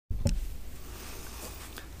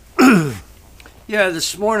Yeah,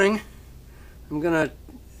 this morning I'm going to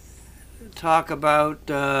talk about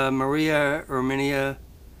Maria Herminia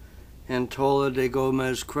Antonla de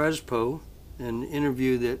Gomez Crespo, an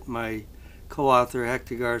interview that my co-author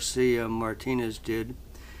Hector Garcia Martinez did.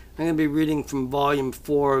 I'm going to be reading from Volume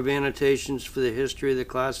 4 of Annotations for the History of the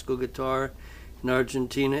Classical Guitar in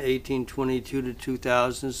Argentina, 1822 to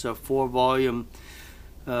 2000. It's a 4-volume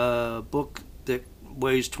book that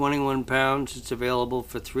weighs 21 pounds. It's available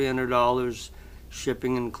for $300,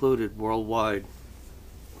 shipping included worldwide.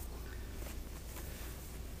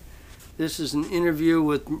 This is an interview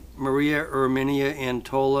with Maria Herminia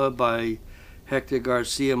Antonla by Hector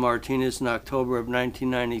Garcia Martinez in October of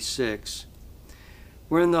 1996.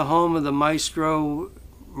 We're in the home of the maestro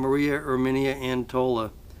Maria Herminia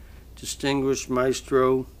Antonla, distinguished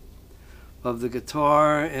maestro of the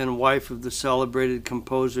guitar and wife of the celebrated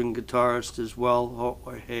composer and guitarist as well,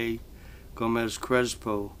 Jorge Gomez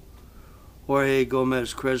Crespo. Jorge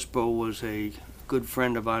Gomez Crespo was a good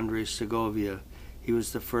friend of Andres Segovia. He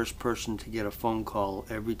was the first person to get a phone call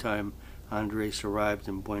every time Andres arrived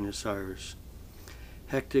in Buenos Aires.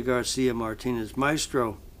 Hector Garcia Martinez,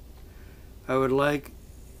 Maestro, I would like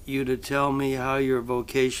you to tell me how your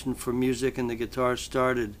vocation for music and the guitar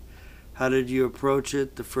started. How did you approach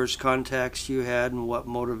it, the first contacts you had, and what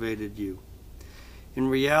motivated you? In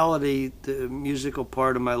reality, the musical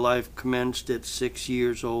part of my life commenced at 6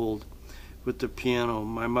 years old with the piano.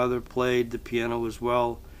 My mother played the piano as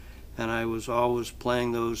well, and I was always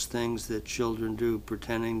playing those things that children do,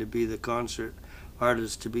 pretending to be the concert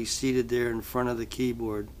artist, to be seated there in front of the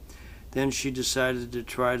keyboard. Then she decided to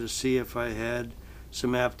try to see if I had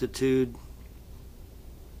some aptitude.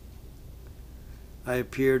 I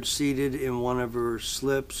appeared seated in one of her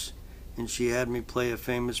slips, and she had me play a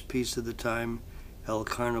famous piece of the time, El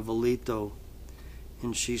Carnavalito.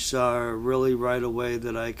 And she saw really right away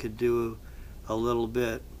that I could do a little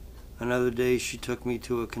bit. Another day she took me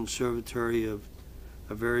to a conservatory of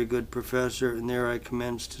a very good professor, and there I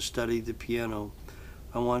commenced to study the piano.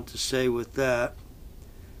 I want to say with that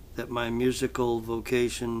my musical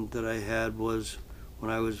vocation that I had was when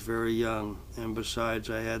I was very young, and besides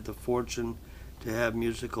I had the fortune to have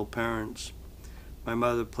musical parents. My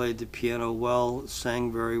mother played the piano well,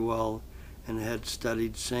 sang very well, and had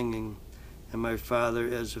studied singing, and my father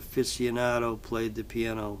as aficionado played the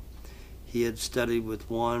piano. He had studied with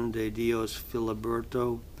Juan de Dios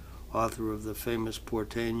Filiberto, author of the famous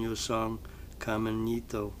Porteño song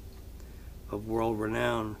Caminito, of world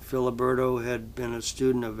renown. Filiberto had been a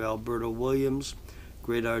student of Alberto Williams,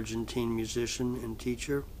 great Argentine musician and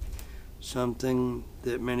teacher, something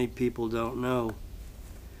that many people don't know.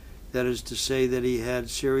 That is to say that he had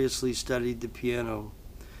seriously studied the piano.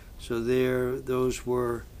 So those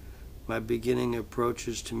were my beginning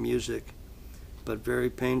approaches to music. But very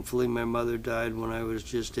painfully, my mother died when I was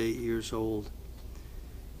just 8 years old.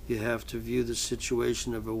 You have to view the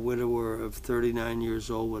situation of a widower of 39 years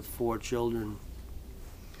old with 4 children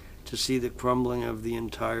to see the crumbling of the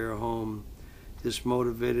entire home. This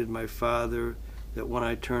motivated my father, that when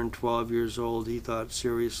I turned 12 years old, he thought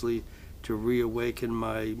seriously to reawaken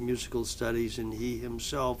my musical studies, and he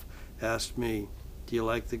himself asked me, "Do you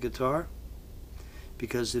like the guitar?"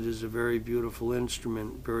 Because it is a very beautiful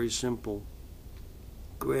instrument, very simple.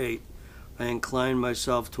 Great. I inclined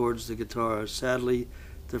myself towards the guitar. Sadly,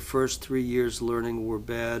 the first 3 years learning were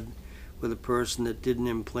bad with a person that didn't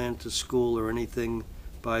implant a school or anything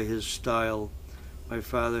by his style. My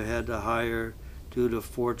father had to hire, due to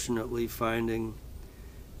fortunately finding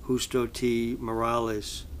Justo T.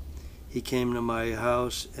 Morales. He came to my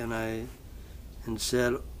house and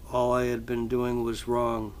said all I had been doing was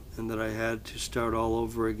wrong and that I had to start all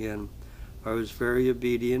over again. I was very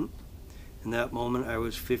obedient. In that moment I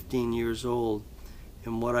was 15 years old,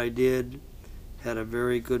 and what I did had a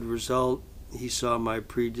very good result. He saw my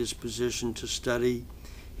predisposition to study.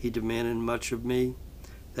 He demanded much of me.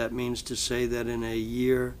 That means to say that in a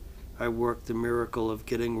year I worked the miracle of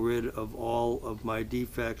getting rid of all of my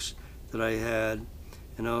defects that I had,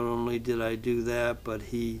 and not only did I do that, but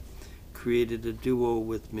he created a duo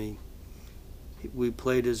with me. We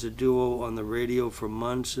played as a duo on the radio for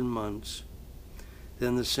months and months.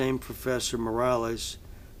 Then the same Professor Morales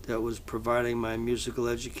that was providing my musical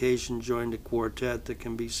education joined a quartet that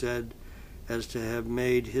can be said as to have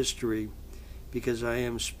made history, because I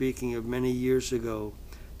am speaking of many years ago,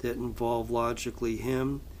 that involved logically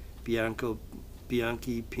him,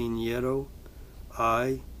 Bianchi Pinheiro,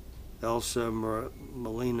 I, Elsa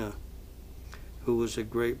Molina, who was a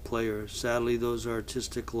great player. Sadly, whose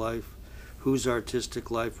artistic life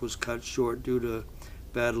was cut short due to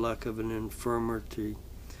bad luck of an infirmity,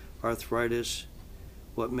 arthritis,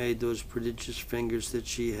 what made those prodigious fingers that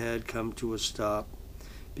she had come to a stop,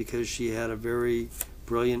 because she had a very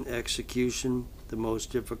brilliant execution, the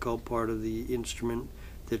most difficult part of the instrument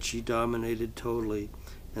that she dominated totally,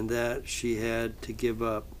 and that she had to give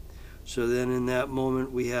up. So then in that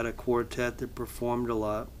moment we had a quartet that performed a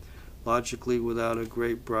lot, logically without a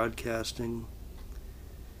great broadcasting,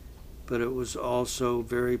 but it was also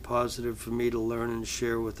very positive for me to learn and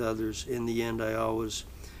share with others. In the end, I always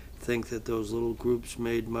think that those little groups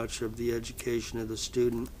made much of the education of the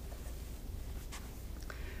student.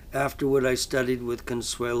 Afterward, I studied with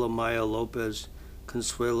Consuelo Mallo Lopez.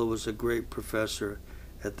 Consuelo was a great professor.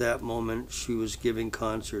 At that moment, she was giving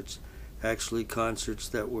concerts, actually concerts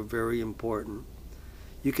that were very important.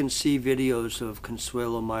 You can see videos of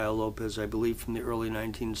Consuelo Mallo Lopez, I believe from the early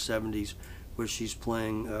 1970s, where she's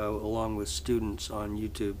playing along with students on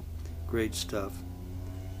YouTube. Great stuff.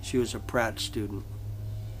 She was a Prat student.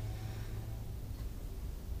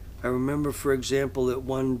 I remember, for example, that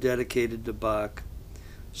one dedicated to Bach,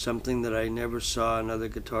 something that I never saw another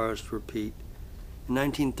guitarist repeat. In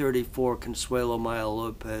 1934, Consuelo Mallo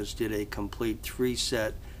Lopez did a complete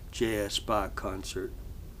 3-set J.S. Bach concert.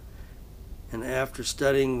 And after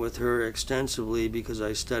studying with her extensively, because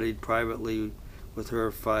I studied privately with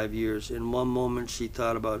her 5 years, in one moment she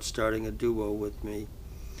thought about starting a duo with me.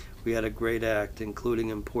 We had a great act, including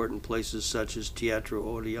important places such as Teatro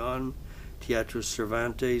Odeon, Teatro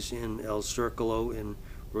Cervantes in El Circolo in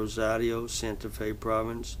Rosario, Santa Fe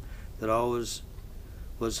province, that always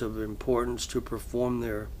was of importance to perform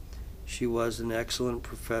there. She was an excellent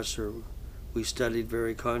professor. We studied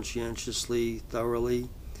very conscientiously, thoroughly.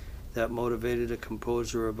 That motivated a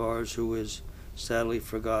composer of ours who is sadly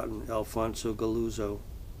forgotten, Alfonso Galuzzo,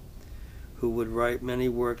 who would write many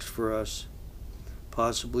works for us.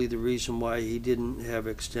 Possibly the reason why he didn't have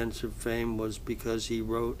extensive fame was because he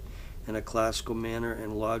wrote in a classical manner,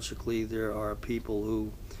 and logically there are people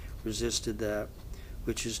who resisted that,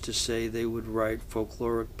 which is to say they would write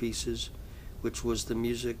folkloric pieces, which was the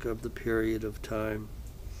music of the period of time.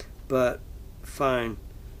 But fine,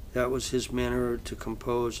 that was his manner to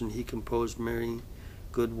compose, and he composed many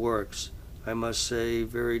good works. I must say,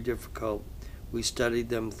 very difficult. We studied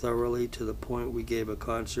them thoroughly to the point we gave a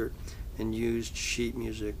concert and used sheet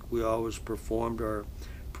music. We always performed our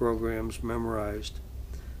programs memorized.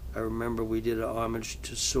 I remember we did a homage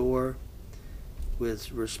to Sohr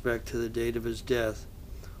with respect to the date of his death.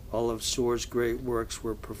 All of Sohr's great works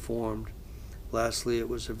were performed. Lastly, it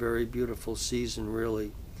was a very beautiful season,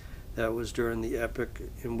 really. That was during the epoch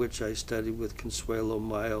in which I studied with Consuelo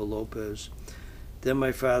Mallo Lopez. Then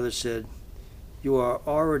my father said, "You are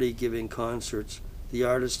already giving concerts. The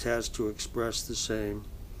artist has to express the same,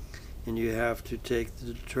 and you have to take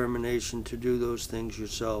the determination to do those things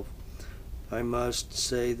yourself." I must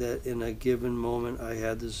say that in a given moment I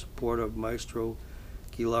had the support of Maestro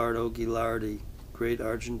Gilardo Gilardi, great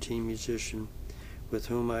Argentine musician, with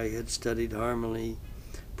whom I had studied harmony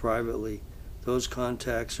privately. Those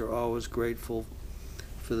contacts are always grateful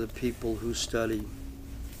for the people who study.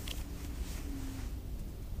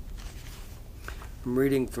 I'm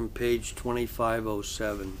reading from page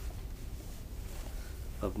 2507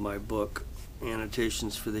 of my book,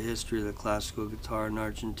 Annotations for the History of the Classical Guitar in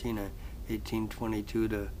Argentina, 1822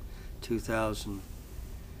 to 2000.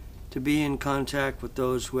 To be in contact with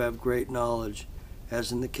those who have great knowledge,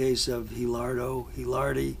 as in the case of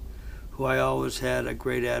Hilardi, who I always had a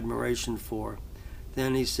great admiration for.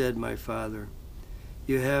 Then he said, my father,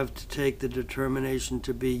 "You have to take the determination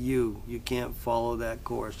to be you. You can't follow that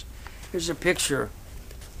course." Here's a picture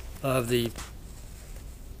of the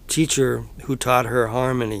teacher who taught her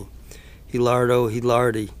harmony,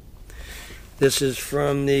 Hilardi. This is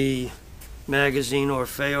from the magazine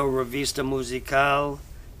Orfeo Revista Musical,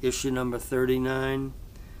 issue number 39,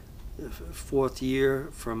 fourth year,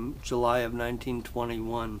 from July of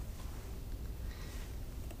 1921.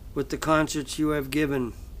 With the concerts you have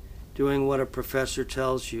given, doing what a professor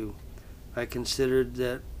tells you, I considered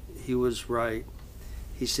that he was right.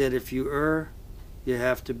 He said, if you err, you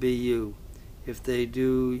have to be you. If they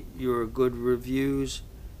do your good reviews,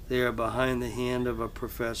 they are behind the hand of a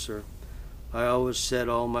professor. I always said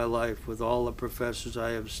all my life, with all the professors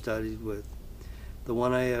I have studied with. The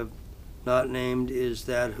one I have not named is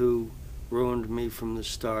that who ruined me from the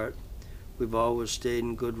start. We've always stayed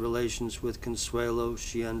in good relations with Consuelo.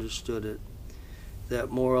 She understood it.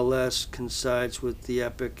 That more or less coincides with the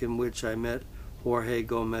epoch in which I met Jorge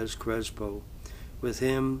Gomez Crespo. With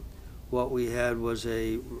him, what we had was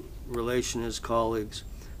a relation as colleagues.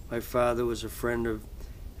 My father was a friend of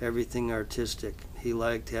everything artistic. He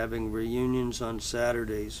liked having reunions on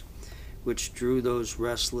Saturdays, which drew those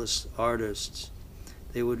restless artists.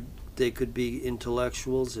 They could be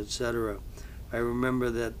intellectuals, etc. I remember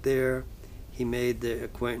that there he made the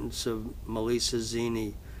acquaintance of Melissa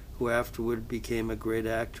Zini, who afterward became a great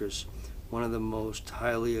actress, one of the most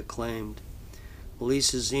highly acclaimed.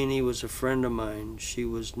 Melissa Zini was a friend of mine. She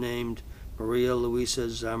was named Maria Luisa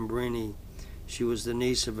Zambrini. She was the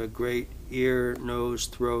niece of a great ear, nose,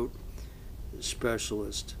 throat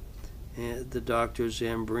specialist, the Dr.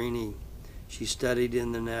 Zambrini. She studied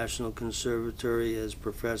in the National Conservatory as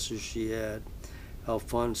professors she had.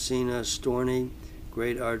 Alfonsina Storni,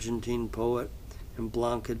 great Argentine poet, and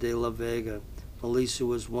Blanca de la Vega. Melissa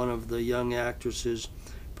was one of the young actresses,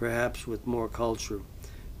 perhaps with more culture.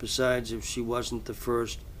 Besides, if she wasn't the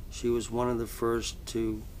first, she was one of the first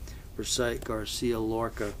to recite Garcia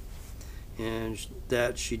Lorca, and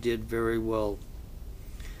that she did very well.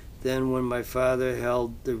 Then when my father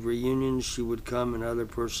held the reunions, she would come, and other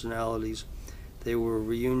personalities. They were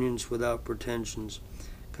reunions without pretensions.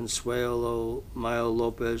 Consuelo Mallo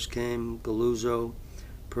Lopez came, Galuzzo,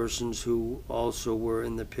 persons who also were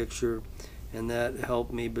in the picture, and that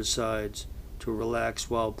helped me besides to relax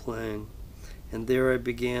while playing. And there I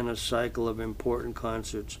began a cycle of important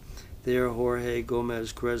concerts. There Jorge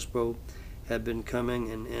Gomez Crespo had been coming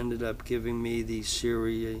and ended up giving me the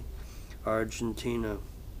Serie Argentina.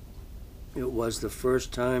 It was the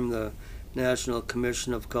first time the National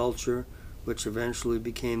Commission of Culture, which eventually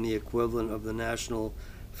became the equivalent of the National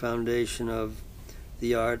Foundation of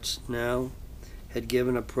the Arts now, had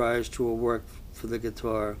given a prize to a work for the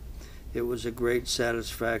guitar. It was a great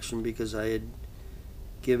satisfaction because I had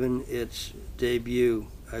given its debut.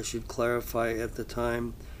 I should clarify at the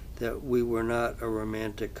time that we were not a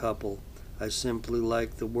romantic couple. I simply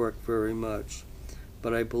liked the work very much.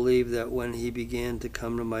 But I believe that when he began to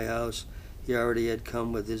come to my house, he already had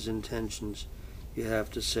come with his intentions. You have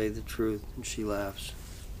to say the truth. And she laughs.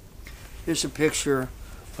 Here's a picture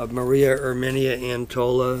of Maria Herminia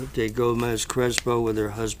Antonla de Gomez Crespo with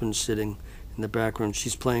her husband sitting in the background.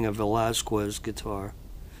 She's playing a Velasco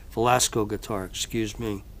guitar, excuse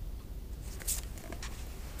me.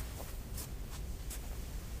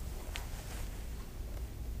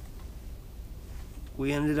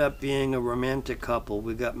 We ended up being a romantic couple.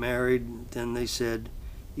 We got married, then they said,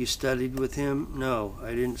 "You studied with him?" "No,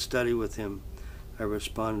 I didn't study with him," I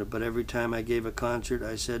responded, but every time I gave a concert,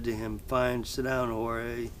 I said to him, "Fine, sit down,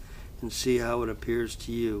 Jorge, and see how it appears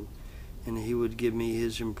to you." And he would give me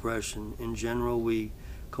his impression. In general, we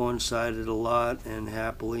coincided a lot, and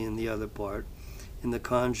happily in the other part, in the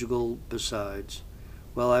conjugal besides.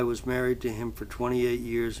 Well, I was married to him for 28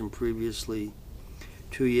 years, and previously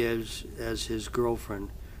 2 years as his girlfriend.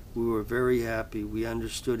 We were very happy. We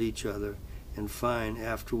understood each other, and fine.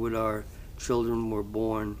 Afterward, our children were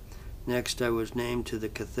born. Next, I was named to the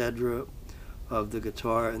Cathedra of the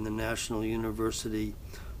Guitar in the National University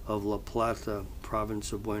of La Plata,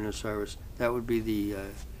 province of Buenos Aires. That would be the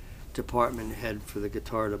department head for the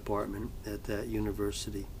guitar department at that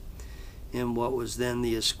university. In what was then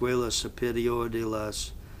the Escuela Superior de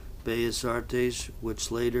las Bellas Artes,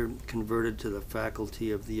 which later converted to the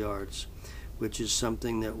Faculty of the Arts, which is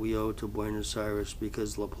something that we owe to Buenos Aires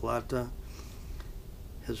because La Plata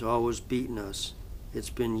has always beaten us.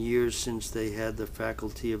 It's been years since they had the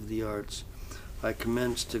Faculty of the Arts. I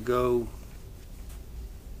commenced to go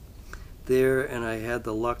there, and I had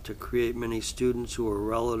the luck to create many students who are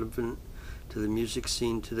relevant to the music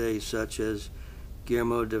scene today, such as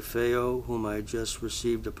Guillermo de Feo, whom I just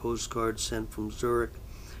received a postcard sent from Zurich,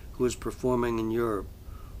 who is performing in Europe.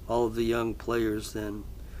 All of the young players then,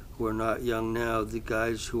 who are not young now, the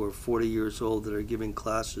guys who are 40 years old that are giving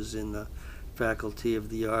classes in the Faculty of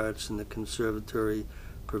the Arts and the Conservatory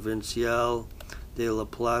Provincial de La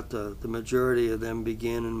Plata. The majority of them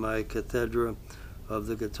began in my Cathedra of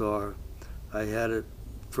the Guitar. I had at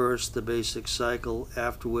first the basic cycle,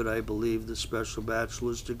 afterward I believe the special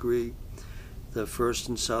bachelor's degree. The first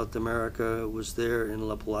in South America was there in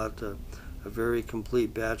La Plata, a very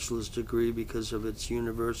complete bachelor's degree because of its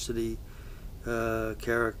university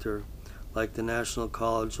character, like the National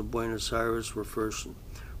College of Buenos Aires,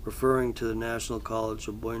 referring to the National College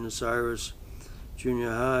of Buenos Aires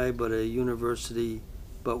Junior High, but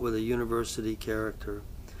with a university character,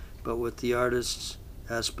 but with the artist's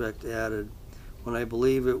aspect added. When I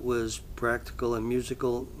believe it was practical and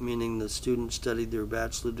musical, meaning the students studied their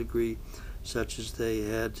bachelor degree such as they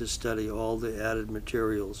had to study all the added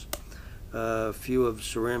materials, a few of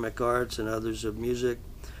ceramic arts and others of music.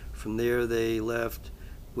 From there they left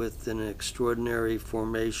with an extraordinary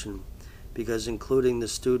formation, because including the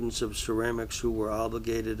students of ceramics who were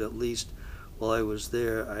obligated, at least while I was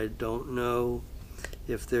there, I don't know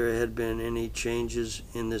if there had been any changes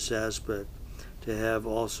in this aspect. to have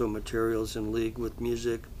also materials in league with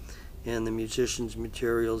music and the musicians'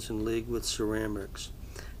 materials in league with ceramics.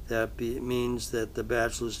 That means that the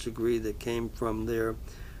bachelor's degree that came from there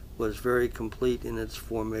was very complete in its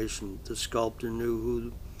formation. The sculptor knew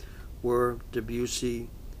who were Debussy,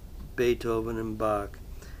 Beethoven, and Bach,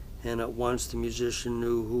 and at once the musician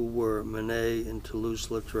knew who were Monet and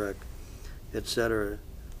Toulouse-Lautrec, etc.,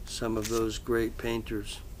 some of those great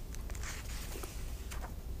painters.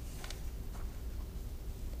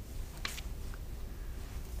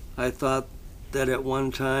 I thought that at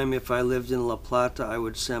one time, if I lived in La Plata, I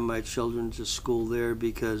would send my children to school there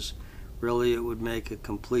because really it would make a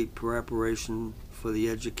complete preparation for the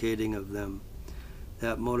educating of them.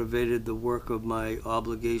 That motivated the work of my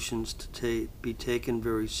obligations to be taken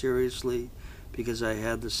very seriously because I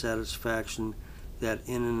had the satisfaction that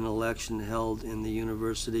in an election held in the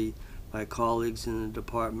university, my colleagues in the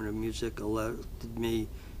Department of Music elected me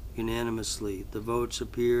unanimously. The votes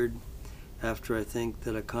appeared after I think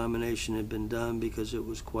that a combination had been done because it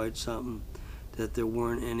was quite something that there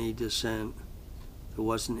wasn't any dissent.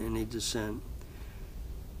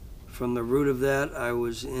 From the root of that, I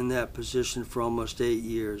was in that position for almost 8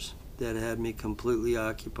 years. That had me completely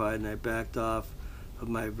occupied, and I backed off of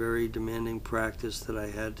my very demanding practice that I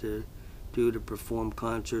had to do to perform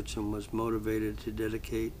concerts and was motivated to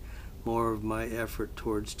dedicate more of my effort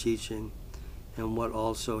towards teaching. And what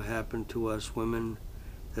also happened to us women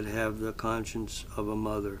that have the conscience of a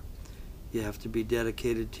mother. You have to be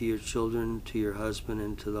dedicated to your children, to your husband,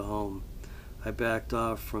 and to the home. I backed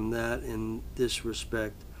off from that in this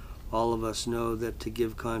respect. All of us know that to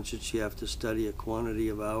give concerts you have to study a quantity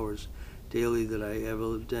of hours daily that I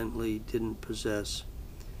evidently didn't possess.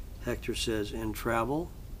 Hector says, and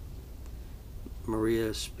travel?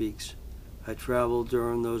 Maria speaks. I traveled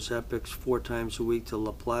during those epochs 4 times a week to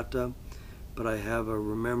La Plata, but I have a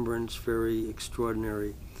remembrance very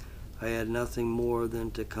extraordinary. I had nothing more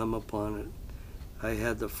than to come upon it. I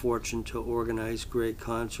had the fortune to organize great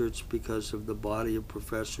concerts because of the body of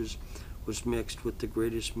professors was mixed with the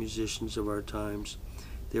greatest musicians of our times.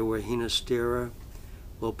 There were Ginastera,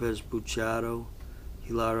 Lopez Buchado,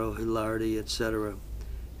 Hilardi, etc.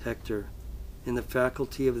 Hector, in the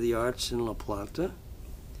Faculty of the Arts in La Plata?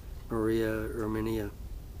 Maria Herminia.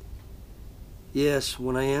 Yes,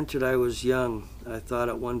 when I entered I was young. I thought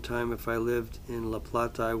at one time if I lived in La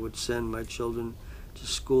Plata I would send my children to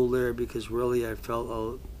school there because really I felt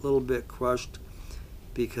a little bit crushed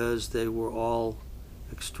because they were all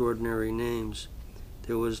extraordinary names.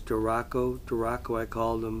 There was Duraco I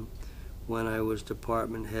called him when I was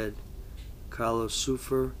department head, Carlos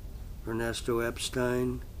Sufer, Ernesto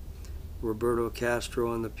Epstein, Roberto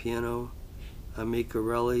Castro on the piano,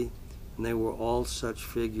 Amicarelli, and they were all such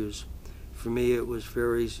figures. For me, it was a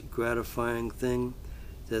very gratifying thing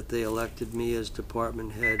that they elected me as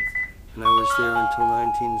department head, and I was there until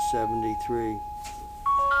 1973.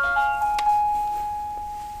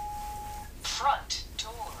 Front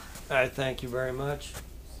door. I thank you very much.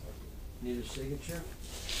 Need a signature?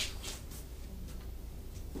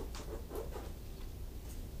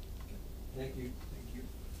 Thank you. Thank you.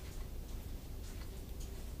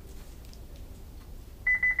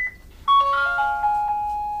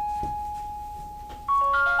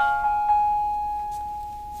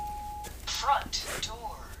 Front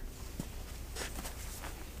door.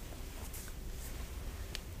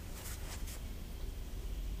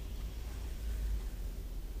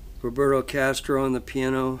 Roberto Castro on the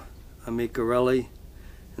piano, Amicarelli,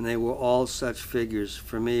 and they were all such figures.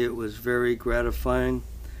 For me, it was very gratifying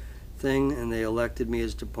thing, and they elected me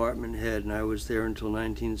as department head, and I was there until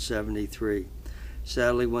 1973.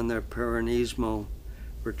 Sadly, when the Peronismo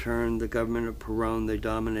returned the government of Perón, they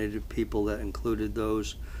dominated people that included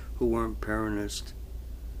those who weren't Peronist.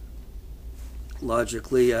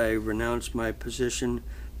 Logically, I renounced my position,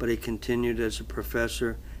 but he continued as a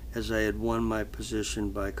professor as I had won my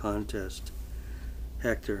position by contest.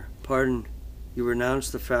 Hector, pardon, you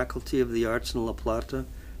renounced the Faculty of the Arts in La Plata?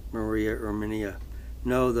 Maria Herminia.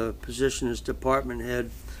 No, the position is department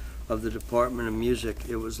head of the Department of Music.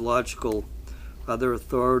 It was logical. Other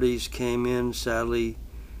authorities came in. Sadly,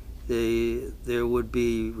 there would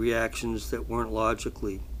be reactions that weren't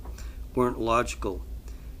logical,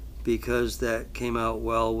 because that came out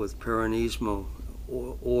well with Peronismo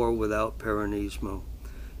or without Peronismo.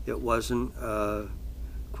 It wasn't a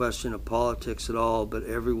question of politics at all, but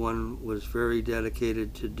everyone was very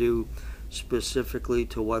dedicated to do specifically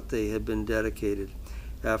to what they had been dedicated.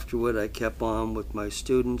 Afterward, I kept on with my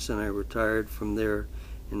students, and I retired from there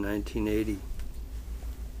in 1980.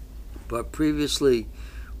 But previously,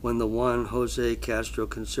 when the Juan Jose Castro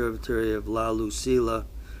Conservatory of La Lucila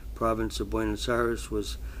province of Buenos Aires,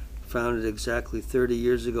 was founded exactly 30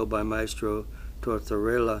 years ago by Maestro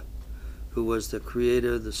Tortorella, who was the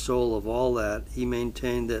creator, the soul of all that. He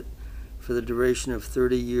maintained that for the duration of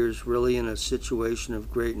 30 years, really in a situation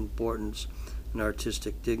of great importance and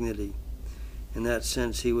artistic dignity. In that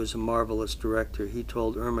sense, he was a marvelous director. He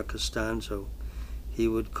told Irma Costanzo he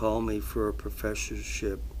would call me for a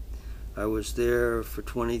professorship. I was there for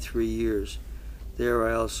 23 years. There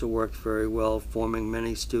I also worked very well, forming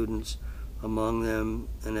many students, among them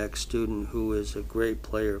an ex-student who is a great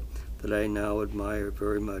player that I now admire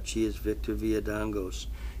very much. He is Victor Villadangos.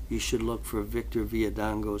 You should look for Victor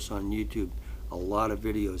Villadangos on YouTube. A lot of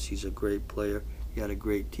videos. He's a great player. He had a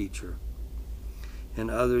great teacher.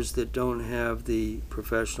 And others that don't have the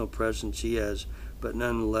professional presence he has, but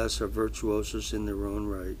nonetheless are virtuosos in their own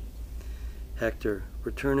right. Hector,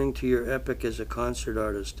 returning to your epic as a concert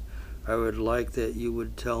artist, I would like that you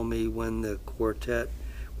would tell me when the quartet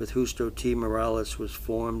with Justo T. Morales was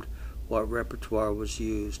formed, what repertoire was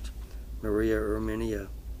used. Maria Herminia.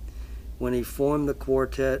 When we formed the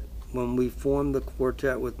quartet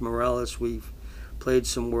with Morales, we played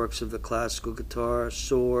some works of the classical guitar,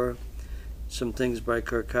 Soar, some things by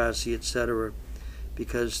Carcassi, etc.,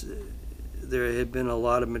 because there had been a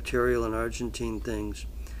lot of material in Argentine things,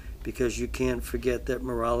 because you can't forget that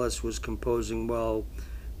Morales was composing well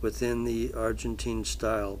within the Argentine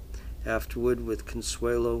style. Afterward, with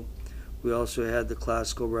Consuelo, we also had the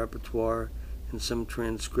classical repertoire and some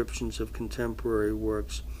transcriptions of contemporary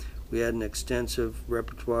works. We had an extensive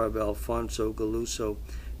repertoire of Alfonso Galuso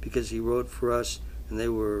because he wrote for us, and they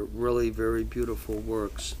were really very beautiful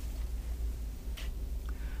works.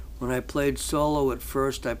 When I played solo at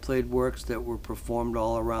first, I played works that were performed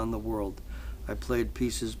all around the world. I played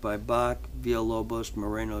pieces by Bach, Villalobos,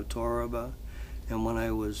 Moreno Torreba, and when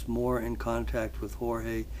I was more in contact with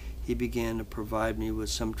Jorge, he began to provide me with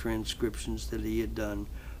some transcriptions that he had done,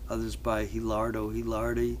 others by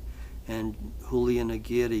Hilardi and Julian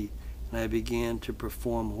Aguirre, and I began to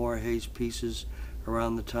perform Jorge's pieces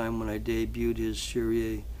around the time when I debuted his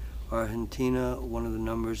serie Argentina. One of the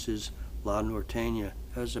numbers is La Norteña.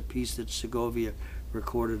 That was a piece that Segovia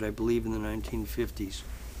recorded, I believe, in the 1950s.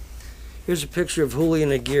 Here's a picture of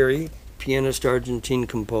Julian Aguirre, pianist, Argentine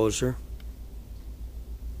composer.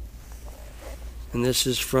 And this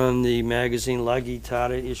is from the magazine La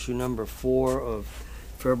Guitarra, issue number 4 of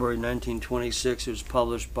February 1926. It was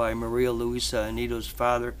published by Maria Luisa Anito's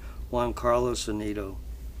father, Juan Carlos Anito.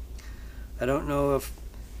 I don't know if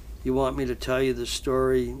you want me to tell you the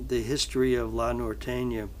story, the history of La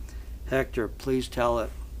Norteña. Hector, please tell it.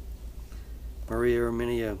 Maria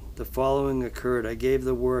Herminia. The following occurred. I gave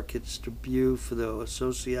the work its debut for the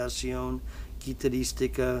Asociación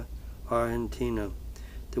Guitarrística Argentina.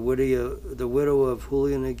 The widow of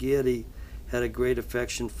Julian Aguirre had a great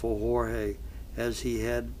affection for Jorge, as he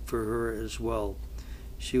had for her as well.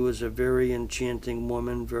 She was a very enchanting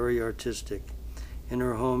woman, very artistic. In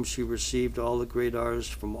her home, she received all the great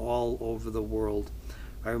artists from all over the world.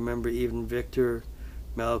 I remember even Victor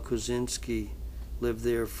Malkuzinski lived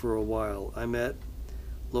there for a while. I met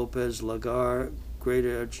Lopez Lagar, great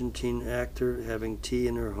Argentine actor, having tea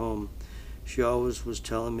in her home. She always was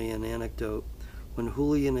telling me an anecdote. When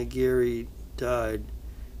Julian Aguirre died,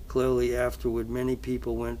 clearly afterward, many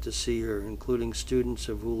people went to see her, including students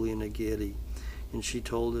of Julian Aguirre, and she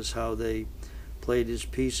told us how they played his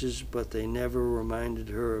pieces, but they never reminded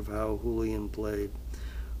her of how Julian played.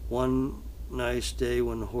 One nice day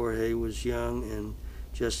when Jorge was young and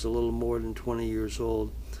just a little more than 20 years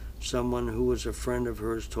old, someone who was a friend of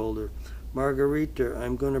hers told her, "Margarita,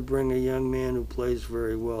 I'm going to bring a young man who plays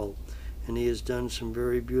very well, and he has done some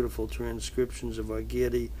very beautiful transcriptions of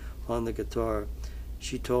Aguirre on the guitar."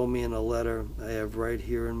 She told me in a letter I have right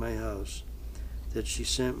here in my house that she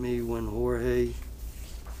sent me when Jorge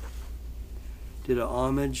did a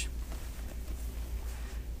homage,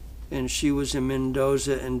 and she was in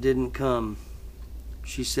Mendoza and didn't come.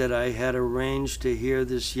 She said, I had arranged to hear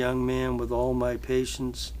this young man with all my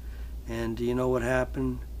patience, and do you know what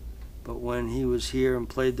happened? But when he was here and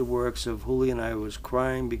played the works of Julian, I was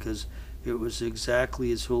crying because it was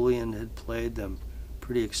exactly as Julian had played them.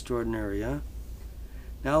 Pretty extraordinary, huh?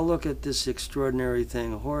 Now look at this extraordinary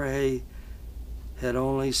thing. Jorge had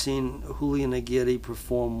only seen Julian Aguirre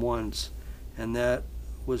perform once, and that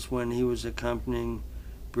was when he was accompanying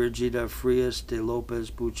Brigida Frias de Lopez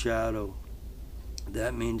Buchado.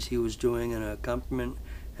 That means he was doing an accompaniment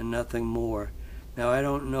and nothing more. Now, I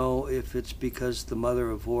don't know if it's because the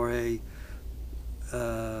mother of Jorge,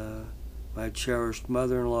 my cherished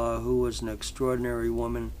mother-in-law, who was an extraordinary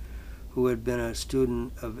woman who had been a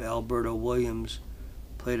student of Alberto Williams,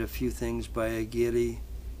 played a few things by Aguirre,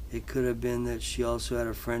 It could have been that she also had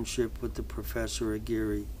a friendship with the Professor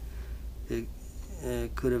Aguirre. It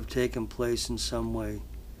could have taken place in some way,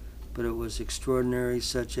 but it was extraordinary,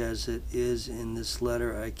 such as it is in this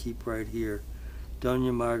letter I keep right here.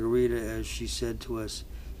 Doña Margarita, as she said to us,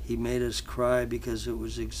 he made us cry because it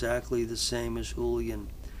was exactly the same as Julian.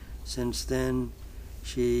 Since then,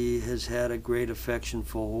 she has had a great affection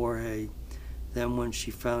for Jorge. Then when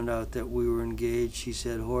she found out that we were engaged, she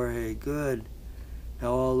said, Jorge, good.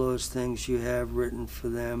 Now all those things you have written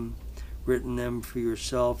them for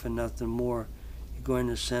yourself and nothing more. You're going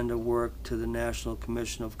to send a work to the National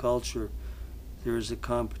Commission of Culture. There is a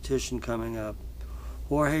competition coming up.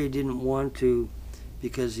 Jorge didn't want to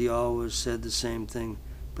because he always said the same thing.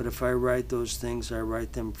 But if I write those things, I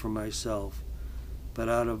write them for myself. But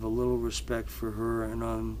out of a little respect for her and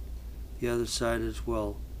on the other side as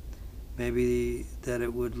well. Maybe that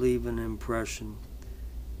it would leave an impression,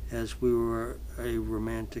 as we were a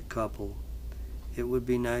romantic couple. It would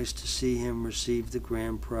be nice to see him receive the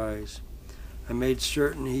grand prize. I made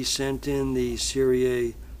certain he sent in the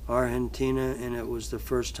Serie Argentina, and it was the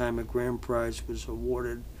first time a grand prize was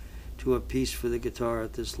awarded to a piece for the guitar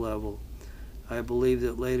at this level. I believe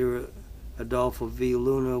that later Adolfo V.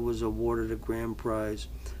 Luna was awarded a grand prize,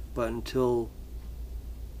 but until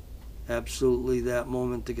absolutely that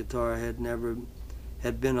moment the guitar had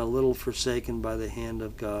been a little forsaken by the hand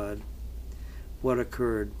of God. What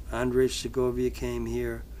occurred? Andres Segovia came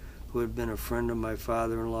here, who had been a friend of my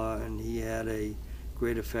father-in-law, and he had a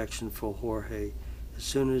great affection for Jorge. As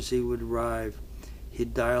soon as he would arrive,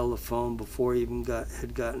 he'd dial the phone before he even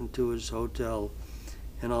had gotten to his hotel.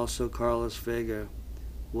 And also Carlos Vega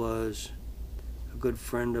was a good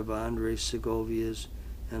friend of Andres Segovia's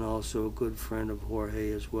and also a good friend of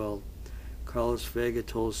Jorge as well. Carlos Vega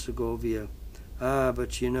told Segovia,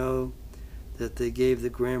 but you know that they gave the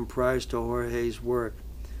grand prize to Jorge's work.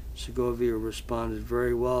 Segovia responded,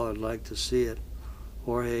 very well, I'd like to see it.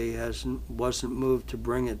 Jorge wasn't moved to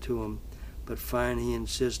bring it to him, but fine, he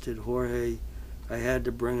insisted. Jorge, I had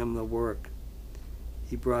to bring him the work.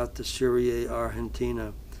 He brought the Serie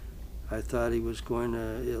Argentina. I thought he was going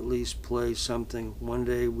to at least play something. One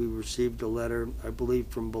day we received a letter, I believe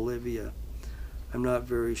from Bolivia. I'm not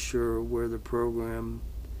very sure where the program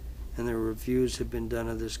and the reviews have been done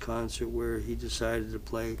of this concert where he decided to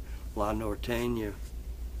play La Norteña.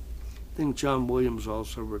 I think John Williams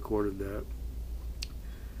also recorded that.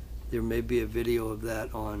 There may be a video of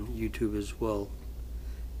that on YouTube as well.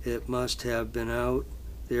 It must have been out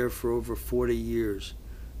there for over 40 years.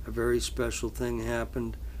 A very special thing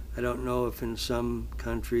happened. I don't know if in some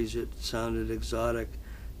countries it sounded exotic,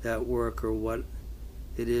 that work, or what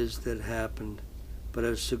it is that happened. But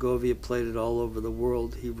as Segovia played it all over the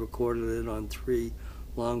world, he recorded it on 3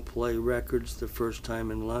 long play records the first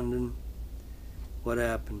time in London. What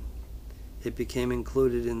happened? It became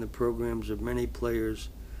included in the programs of many players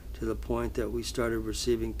to the point that we started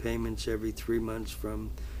receiving payments every 3 months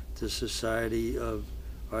from the Society of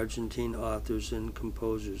Argentine Authors and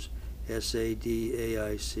Composers,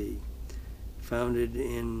 SADAIC, founded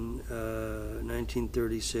in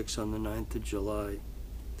 1936 on the 9th of July.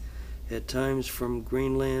 At times from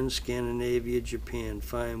Greenland, Scandinavia, Japan.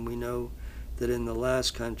 Fine, we know that in the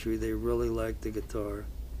last country they really like the guitar,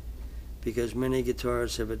 because many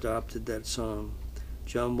guitarists have adopted that song.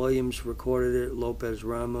 John Williams recorded it, Lopez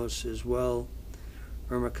Ramos as well.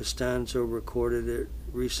 Irma Costanzo recorded it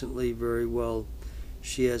recently very well.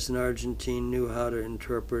 She, as an Argentine, knew how to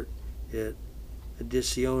interpret it.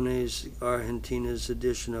 Ediciones Argentina's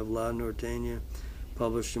edition of La Norteña,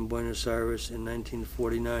 published in Buenos Aires in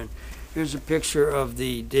 1949. Here's a picture of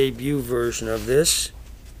the debut version of this.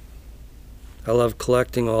 I love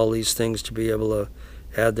collecting all these things to be able to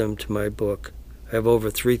add them to my book. I have over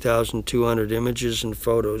 3,200 images and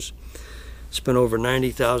photos. Spent over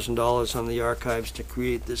 $90,000 on the archives to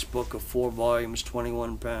create this book of 4 volumes,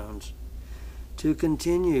 21 pounds. To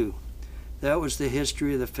continue, that was the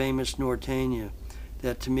history of the famous Norteña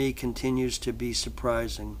that to me continues to be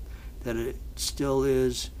surprising, that it still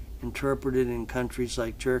is interpreted in countries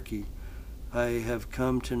like Turkey. I have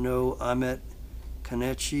come to know Ahmet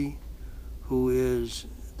Kanechi, who is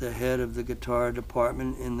the head of the guitar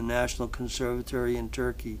department in the National Conservatory in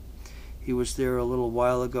Turkey. He was there a little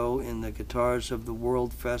while ago in the Guitars of the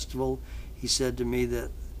World Festival. He said to me that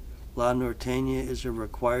La Norteña is a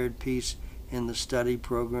required piece in the study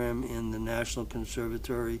program in the National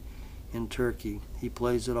Conservatory in Turkey. He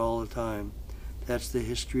plays it all the time. That's the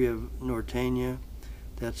history of Norteña.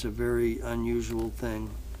 That's a very unusual thing.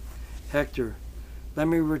 Hector, let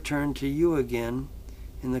me return to you again.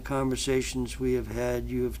 In the conversations we have had,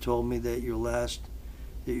 you have told me that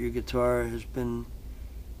your guitar has been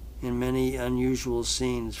in many unusual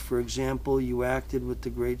scenes. For example, you acted with the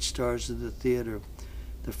great stars of the theater,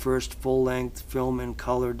 the first full-length film in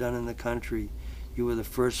color done in the country. You were the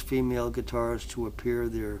first female guitarist to appear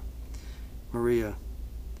there. Maria: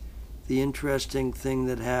 the interesting thing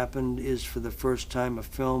that happened is for the first time a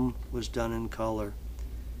film was done in color.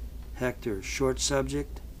 Hector: short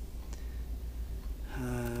subject?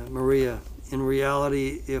 Maria: in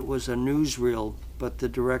reality it was a newsreel, but the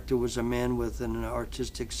director was a man with an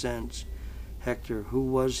artistic sense. Hector: who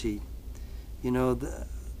was he? You know,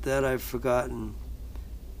 that I've forgotten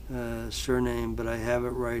surname, but I have it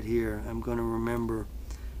right here. I'm going to remember.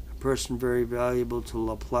 A person very valuable to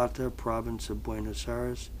La Plata, province of Buenos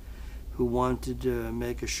Aires, who wanted to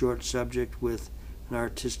make a short subject with an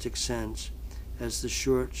artistic sense. As the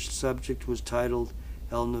short subject was titled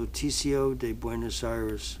El Noticio de Buenos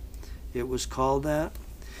Aires, it was called that.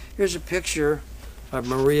 Here's a picture of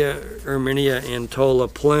Maria Herminia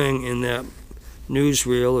Antonla playing in that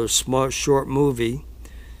newsreel or small short movie,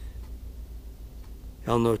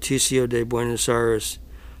 El Noticio de Buenos Aires.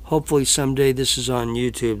 Hopefully someday this is on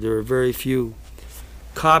YouTube. There are very few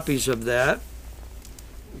copies of that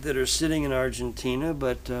are sitting in Argentina,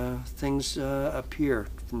 but things appear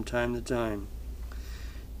from time to time.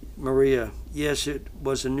 Maria: yes, it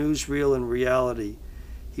was a newsreel in reality.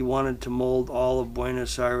 He wanted to mold all of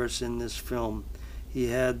Buenos Aires in this film. He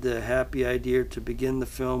had the happy idea to begin the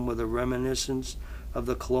film with a reminiscence of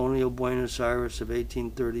the colonial Buenos Aires of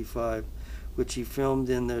 1835, which he filmed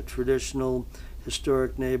in the traditional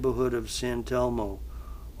historic neighborhood of San Telmo.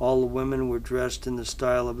 All the women were dressed in the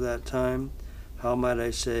style of that time. How might I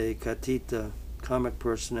say, catita, comic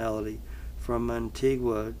personality, from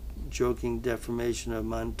Antigua, joking deformation of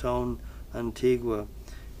Monton, Antigua,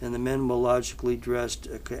 and the men were logically dressed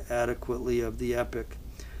adequately of the epoch.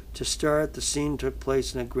 To start, the scene took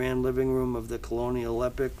place in a grand living room of the colonial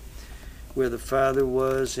epoch, where the father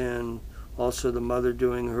was and also the mother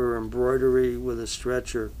doing her embroidery with a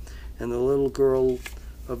stretcher, and the little girl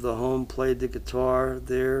of the home played the guitar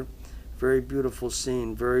there. Very beautiful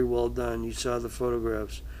scene, very well done. You saw the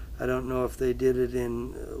photographs. I don't know if they did it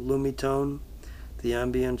in Lumitone, the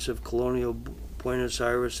ambience of colonial Buenos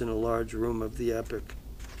Aires in a large room of the epoch.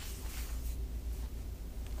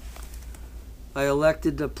 I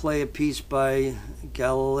elected to play a piece by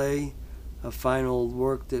KLOE, a fine old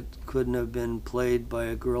work that couldn't have been played by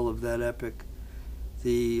a girl of that epoch.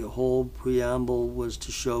 The whole preamble was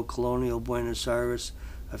to show colonial Buenos Aires.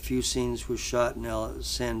 A few scenes were shot in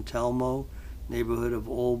San Telmo, neighborhood of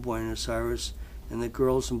old Buenos Aires, and the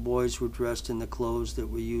girls and boys were dressed in the clothes that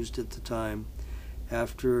were used at the time.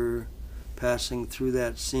 After passing through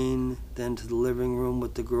that scene, then to the living room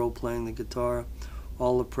with the girl playing the guitar,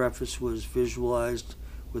 all the preface was visualized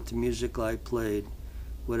with the music I played.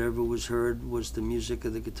 Whatever was heard was the music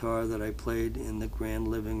of the guitar that I played in the grand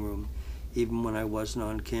living room, even when I wasn't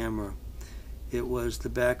on camera. It was the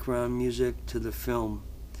background music to the film.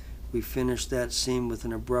 We finished that scene with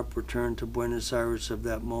an abrupt return to Buenos Aires of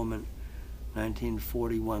that moment,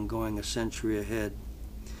 1941, going a century ahead.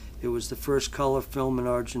 It was the first color film in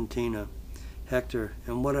Argentina. Hector: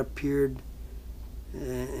 and what appeared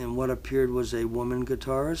was a woman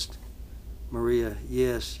guitarist? Maria: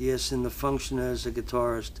 yes, in the function as a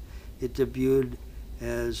guitarist. It debuted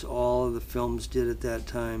as all of the films did at that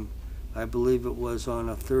time. I believe it was on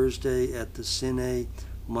a Thursday at the Cine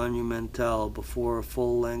Monumental. Before a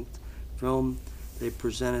full-length film, they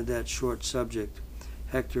presented that short subject.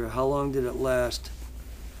 Hector: how long did it last?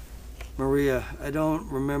 Maria: I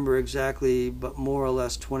don't remember exactly, but more or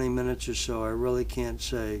less 20 minutes or so. I really can't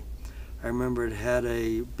say. I remember it had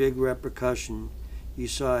a big repercussion. You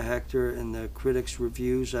saw Hector in the critics'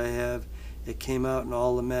 reviews I have. It came out in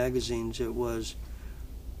all the magazines. It was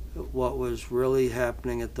what was really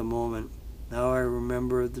happening at the moment. Now I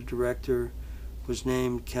remember the director was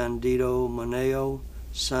named Candido Moneo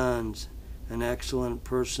Sanz, an excellent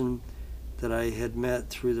person that I had met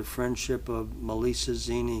through the friendship of Melissa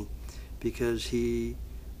Zini, because he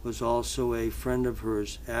was also a friend of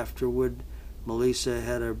hers. Afterward, Melissa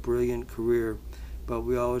had a brilliant career, but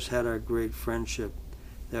we always had our great friendship.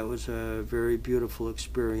 That was a very beautiful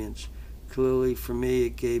experience. Clearly, for me,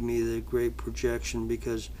 it gave me the great projection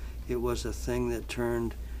because it was a thing that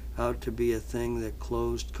turned out to be a thing that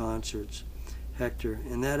closed concerts. Hector: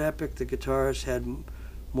 in that epoch, the guitarist had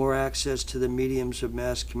more access to the mediums of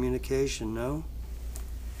mass communication, no?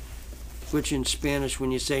 Which in Spanish,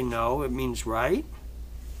 when you say no, it means right.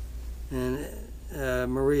 And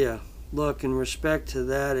Maria: look, in respect to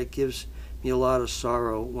that, it gives me a lot of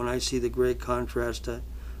sorrow when I see the great contrast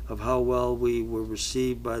of how well we were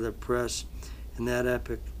received by the press in that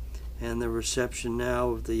epoch and the reception now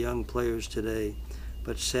of the young players today.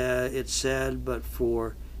 But it's sad, but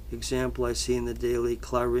for example, I see in the Daily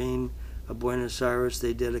Clarín of Buenos Aires,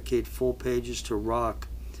 they dedicate full pages to rock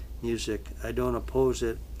music. I don't oppose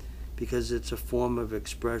it because it's a form of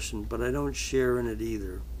expression, but I don't share in it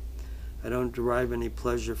either. I don't derive any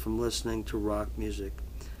pleasure from listening to rock music.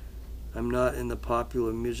 I'm not in the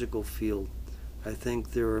popular musical field. I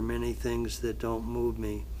think there are many things that don't move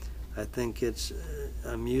me. I think it's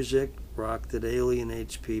a music, rock, that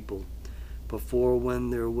alienates people. Before, when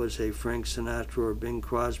there was a Frank Sinatra or Bing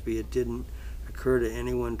Crosby, it didn't occur to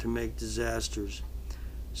anyone to make disasters,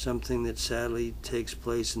 something that sadly takes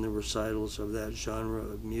place in the recitals of that genre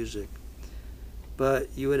of music. But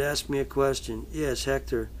you would ask me a question. Yes,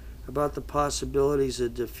 Hector, about the possibilities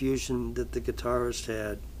of diffusion that the guitarist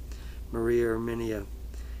had, Maria Herminia.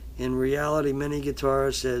 In reality, many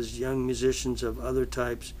guitarists, as young musicians of other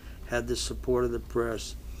types, had the support of the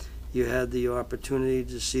press. You had the opportunity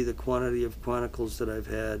to see the quantity of chronicles that I've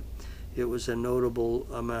had. It was a notable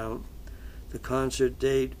amount. The concert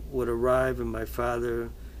date would arrive, and my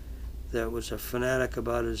father, that was a fanatic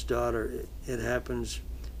about his daughter, it happens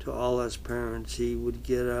to all us parents, he would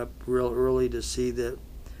get up real early to see that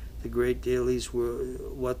the great dailies were,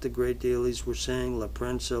 what the great dailies were saying, La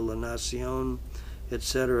Prensa, La Nación,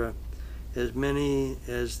 etc. As many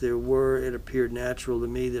as there were, it appeared natural to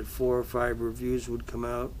me that 4 or 5 reviews would come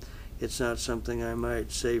out. It's not something I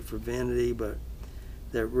might say for vanity, but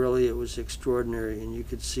that really it was extraordinary, and you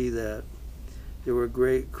could see that. There were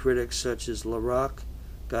great critics such as Larocque,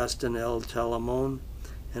 Gaston L. Talamon,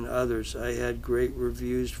 and others. I had great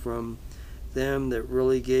reviews from them that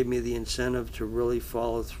really gave me the incentive to really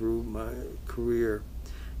follow through my career.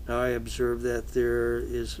 Now I observe that there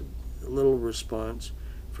is little response.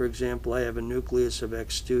 For example, I have a nucleus of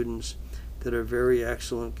ex-students that are very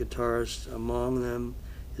excellent guitarists. Among them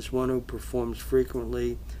is one who performs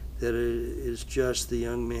frequently, that is just the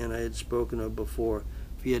young man I had spoken of before,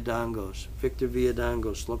 Villadangos, Victor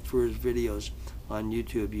Villadangos. Look for his videos on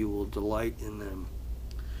YouTube. You will delight in them.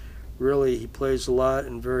 Really, he plays a lot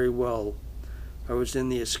and very well. I was in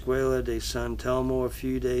the Escuela de San Telmo a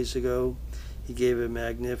few days ago. He gave a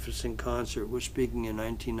magnificent concert. We're speaking in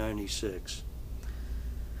 1996.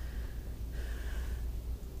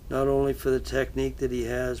 Not only for the technique that he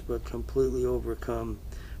has, but completely overcome.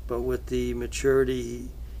 But with the maturity,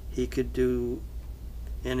 he could do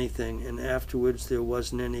anything. And afterwards, there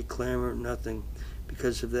wasn't any clamor, nothing.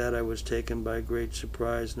 Because of that, I was taken by great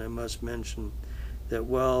surprise, and I must mention that,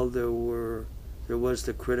 well, there was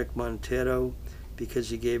the critic Montero, because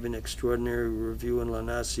he gave an extraordinary review in La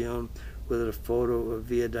Nación with a photo of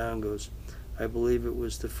Villadangos. I believe it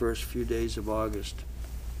was the first few days of August.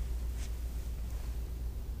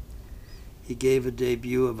 He gave a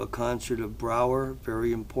debut of a concert of Brouwer,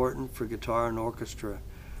 very important for guitar and orchestra.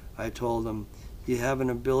 I told him, you have an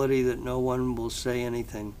ability that no one will say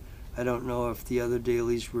anything. I don't know if the other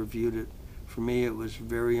dailies reviewed it. For me, it was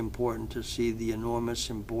very important to see the enormous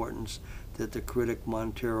importance that the critic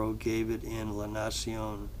Montero gave it in La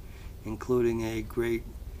Nación, including a great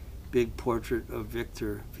big portrait of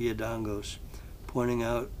Victor Villadangos, pointing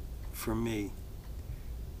out for me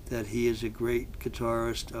that he is a great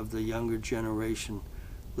guitarist of the younger generation.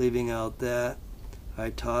 Leaving out that, I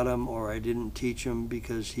taught him, or I didn't teach him,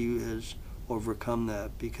 because he has overcome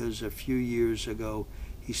that, because a few years ago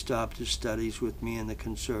he stopped his studies with me in the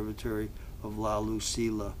conservatory of La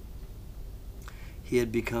Lucila. He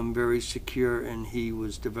had become very secure, and he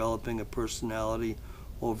was developing a personality,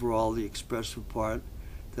 overall the expressive part,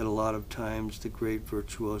 that a lot of times the great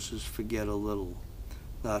virtuosos forget a little.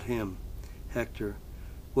 Not him. Hector,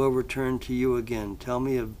 we'll return to you again. Tell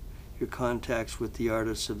me of your contacts with the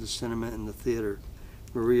artists of the cinema and the theater.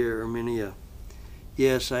 Maria Herminia.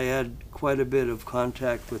 Yes, I had quite a bit of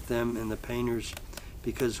contact with them and the painters,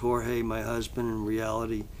 because Jorge, my husband, in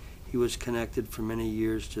reality, he was connected for many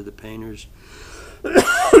years to the painters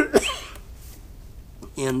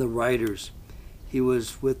and the writers. He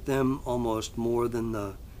was with them almost more than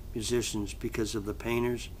the musicians because of the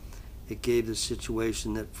painters. It gave the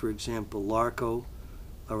situation that, for example, Larco,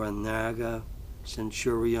 Laranaga,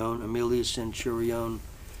 Centurion, Emilio Centurion,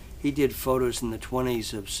 he did photos in the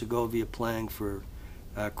 20s of Segovia playing for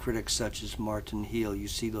critics such as Martin Heel. You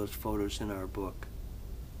see those photos in our book.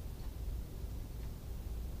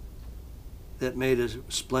 That made a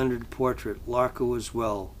splendid portrait. Larco as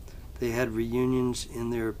well. They had reunions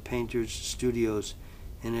in their painters' studios,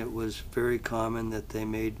 and it was very common that they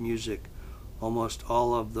made music. Almost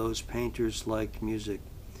all of those painters liked music.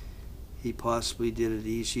 He possibly did it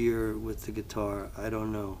easier with the guitar. I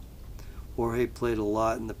don't know. Jorge played a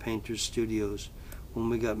lot in the painters' studios. When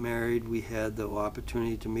we got married, we had the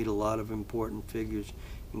opportunity to meet a lot of important figures,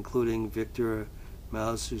 including Victor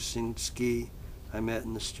Malzusinski, I met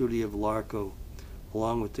in the studio of Larco,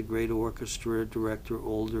 along with the great orchestra director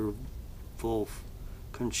Older Wolf,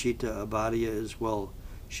 Conchita Abadia as well.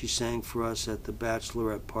 She sang for us at the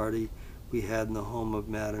bachelorette party we had in the home of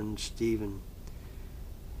Madame Stephen,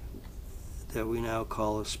 that we now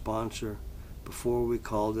call a sponsor. Before we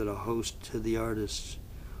called it a host to the artists.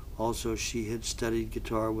 Also, she had studied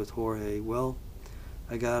guitar with Jorge. Well,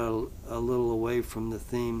 I got a little away from the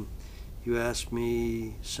theme. You asked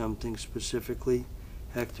me something specifically?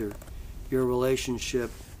 Hector, your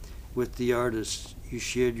relationship with the artists. You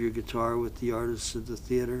shared your guitar with the artists of the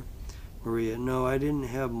theater? Maria, no, I didn't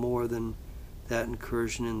have more than that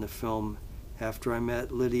incursion in the film. After I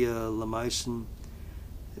met Lydia Lemaison,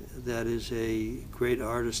 that is a great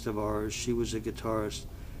artist of ours. She was a guitarist.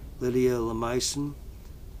 Lydia Lemaison,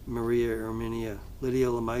 Maria Herminia. Lydia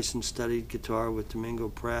Lemaison studied guitar with Domingo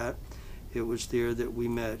Prat. It was there that we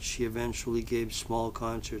met. She eventually gave small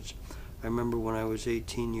concerts. I remember when I was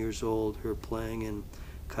 18 years old, her playing in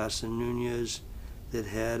Casa Nunez that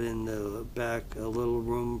had in the back a little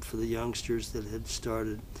room for the youngsters that had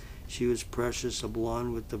started. She was precious, a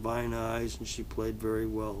blonde with divine eyes, and she played very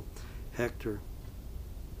well. Hector.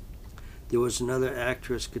 There was another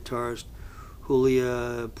actress, guitarist,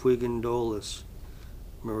 Julia Puigandolas.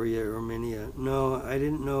 Maria Herminia. No, I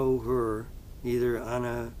didn't know her, neither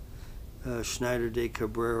Ana Schneider de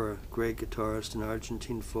Cabrera, great guitarist and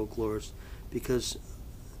Argentine folklorist, because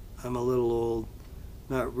I'm a little old,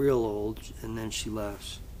 not real old, and then she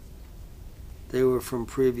laughs. They were from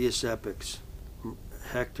previous epochs.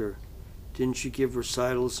 Hector, didn't you give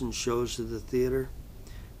recitals and shows at the theater?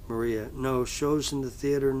 Maria, no, shows in the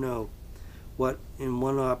theater, no. What in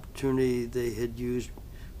one opportunity they had used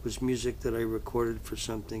was music that I recorded for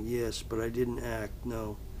something, yes, but I didn't act,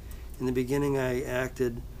 no. In the beginning I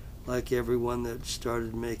acted like everyone that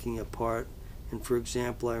started making a part, and for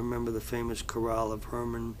example, I remember the famous chorale of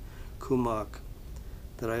Herman Kumach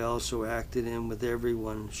that I also acted in with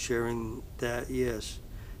everyone, sharing that, yes.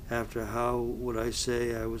 After, how would I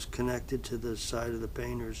say, I was connected to the side of the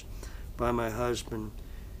painters by my husband.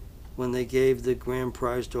 When they gave the grand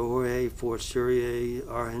prize to Jorge for Serie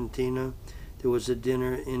Argentina, there was a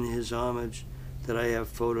dinner in his homage that I have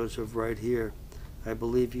photos of right here. I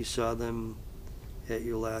believe you saw them at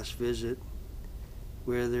your last visit,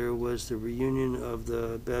 where there was the reunion of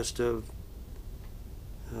the best of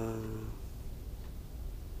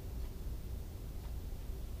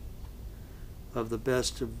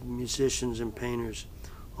musicians and painters.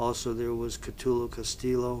 Also there was Catulo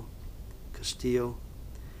Castillo,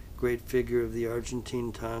 great figure of the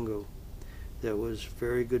Argentine tango, that was a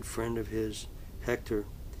very good friend of his. Hector,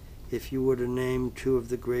 if you were to name two of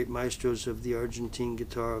the great maestros of the Argentine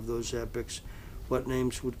guitar of those epochs, what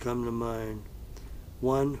names would come to mind?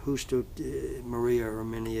 One, Justo, Maria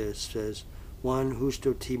Herminia says, one,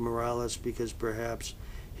 Justo T. Morales, because perhaps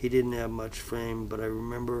he didn't have much fame, but I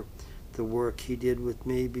remember the work he did with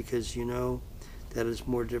me, because you know that is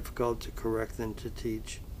more difficult to correct than to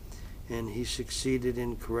teach. And he succeeded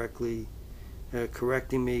in correcting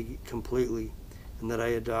me completely, and that I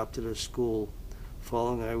adopted a school.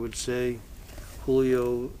 Following, I would say,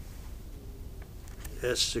 Julio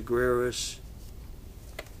S. Sagreras.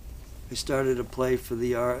 I started to play for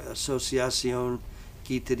the Asociación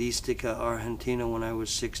Guitarrística Argentina when I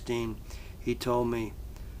was 16. He told me,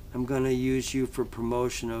 I'm going to use you for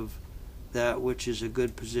promotion of that which is a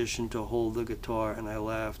good position to hold the guitar. And I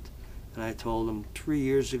laughed, and I told him, 3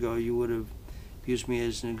 years ago you would have used me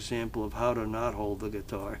as an example of how to not hold the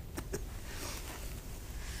guitar.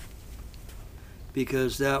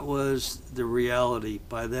 Because that was the reality.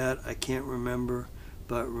 By that, I can't remember,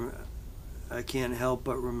 but I can't help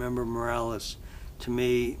but remember Morales. To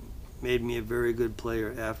me, made me a very good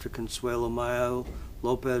player. After Consuelo Mallo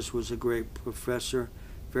Lopez was a great professor,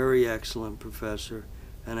 very excellent professor,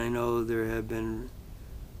 and I know there have been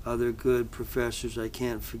other good professors I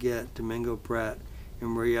can't forget. Domingo Prat.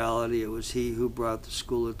 In reality, it was he who brought the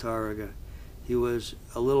school of Tarrega. He was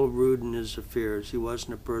a little rude in his affairs. He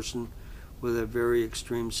wasn't a person with a very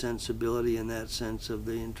extreme sensibility in that sense of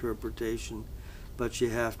the interpretation. But you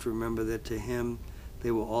have to remember that to him, they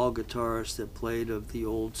were all guitarists that played of the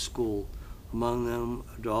old school, among them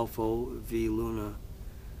Adolfo V. Luna,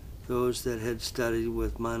 those that had studied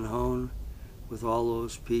with Manjon, with all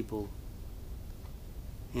those people.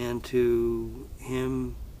 And to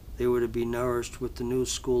him, they were to be nourished with the new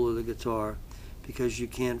school of the guitar, because you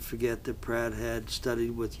can't forget that Prat had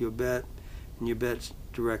studied with Llobet, and Llobet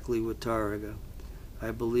directly with Tarrega.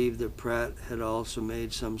 I believe that Prat had also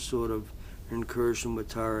made some sort of incursion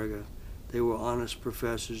with Tarrega. They were honest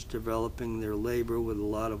professors developing their labor with a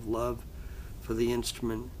lot of love for the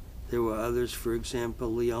instrument. There were others, for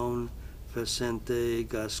example, Leon Vicente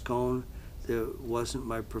Gascon, that wasn't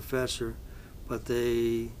my professor, but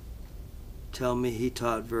they tell me he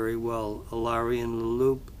taught very well. Hilarion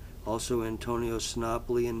Leloup, also Antonio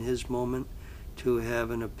Sinopoli in his moment, to have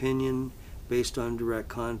an opinion based on direct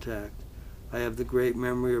contact. I have the great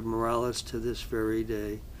memory of Morales to this very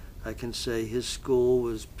day. I can say his school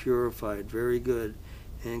was purified, very good,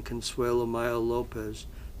 and Consuelo Mallo Lopez.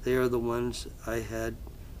 They are the ones I had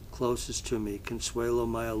closest to me. Consuelo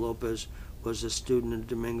Mallo Lopez was a student of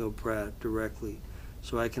Domingo Prat directly,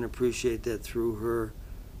 so I can appreciate that through her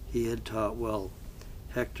he had taught well.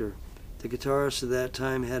 Hector. The guitarist of that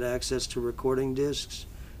time had access to recording discs.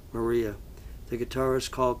 Maria. The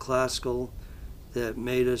guitarist called classical that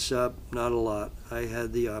made us up, not a lot. I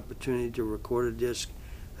had the opportunity to record a disc,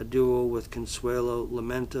 a duo with Consuelo.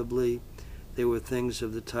 Lamentably, they were things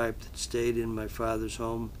of the type that stayed in my father's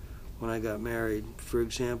home when I got married. For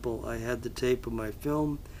example, I had the tape of my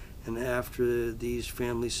film, and after these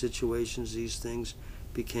family situations, these things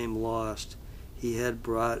became lost. He had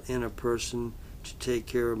brought in a person to take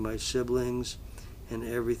care of my siblings and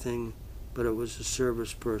everything, but it was a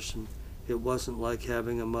service person. It wasn't like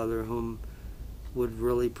having a mother whom would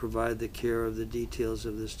really provide the care of the details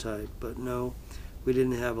of this type. But no, we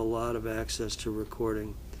didn't have a lot of access to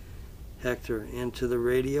recording. Hector. And to the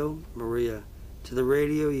radio? Maria. To the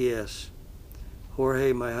radio, yes.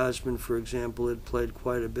 Jorge, my husband, for example, had played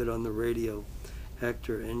quite a bit on the radio.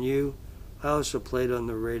 Hector. And you? I also played on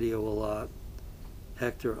the radio a lot.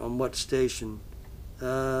 Hector. On what station?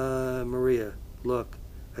 Maria. Look,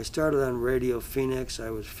 I started on Radio Phoenix. I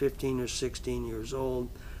was 15 or 16 years old.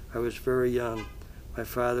 I was very young. My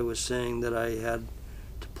father was saying that I had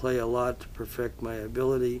to play a lot to perfect my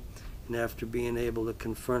ability, and after being able to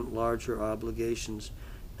confront larger obligations.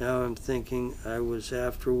 Now I'm thinking I was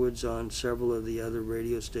afterwards on several of the other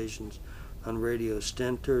radio stations. On Radio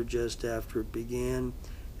Stentor just after it began.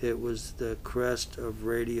 It was the crest of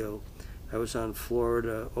radio. I was on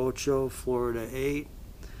Florida Ocho, Florida 8,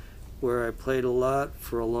 where I played a lot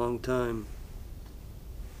for a long time.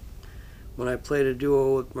 When I played a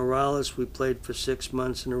duo with Morales, we played for 6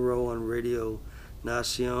 months in a row on Radio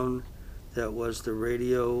Nacion. That was the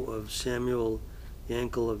radio of Samuel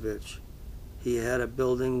Yankelovich. He had a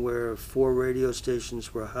building where 4 radio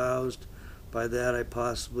stations were housed. By that I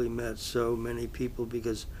possibly met so many people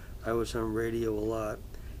because I was on radio a lot.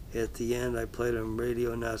 At the end I played on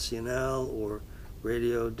Radio Nacional or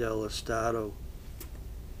Radio del Estado.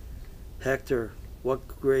 Hector, what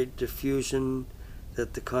great diffusion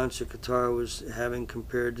that the concert guitar was having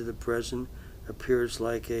compared to the present appears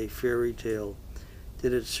like a fairy tale.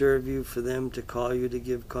 Did it serve you for them to call you to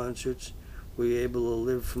give concerts? Were you able to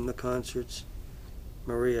live from the concerts?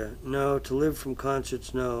 Maria, no, to live from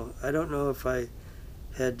concerts, no. I don't know if I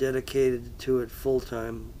had dedicated to it full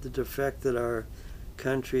time. The defect that our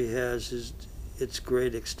country has is its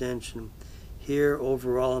great extension. Here,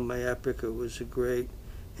 overall in my epic, it was a great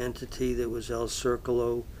entity that was El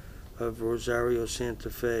Circolo of Rosario, Santa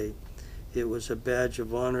Fe. It was a badge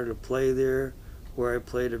of honor to play there, where I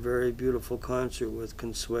played a very beautiful concert with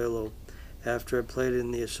Consuelo. After I played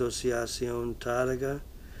in the Asociación Tarrega,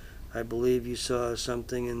 I believe you saw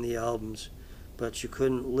something in the albums, but you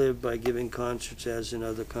couldn't live by giving concerts as in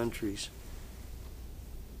other countries.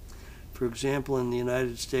 For example, in the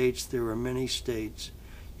United States, there are many states.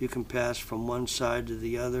 You can pass from one side to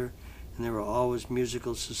the other, and there are always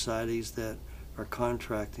musical societies that are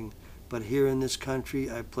contracting. But here in this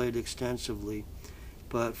country, I played extensively.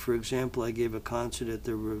 But, for example, I gave a concert at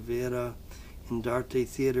the Rivera Indarte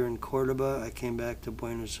Theater in Cordoba. I came back to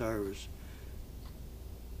Buenos Aires.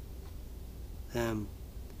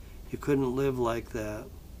 You couldn't live like that.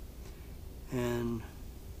 And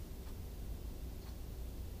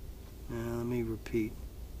let me repeat.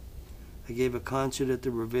 I gave a concert at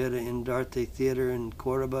the Rivera Indarte Theater in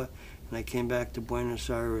Cordoba, and I came back to Buenos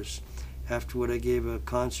Aires. Afterward, I gave a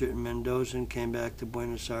concert in Mendoza and came back to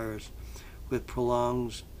Buenos Aires, with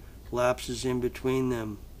prolonged lapses in between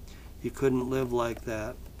them. You couldn't live like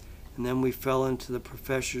that. And then we fell into the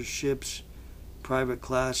professorships, private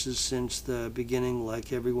classes since the beginning.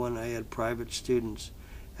 Like everyone, I had private students.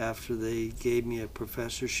 After they gave me a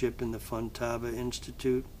professorship in the Fontava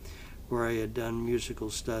Institute, where I had done musical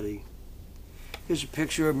study. Here's a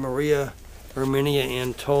picture of Maria Herminia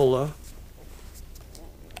Antonla,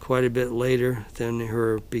 quite a bit later than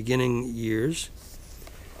her beginning years.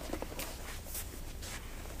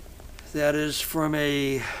 That is from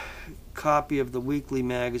a copy of the weekly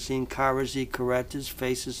magazine, Caras y Caretas,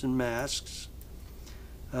 Faces and Masks,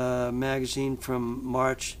 magazine from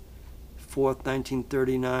March 4th,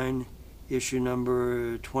 1939, issue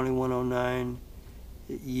number 2109,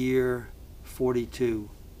 year 42.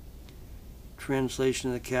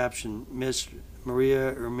 Translation of the caption: Miss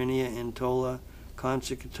Maria Herminia Antonla,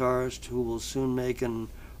 concert guitarist who will soon make an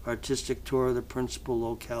artistic tour of the principal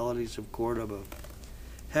localities of Cordoba.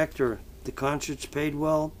 Hector: the concerts paid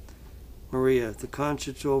well? Maria: the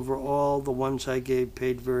concerts overall, the ones I gave,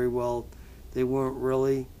 paid very well. They weren't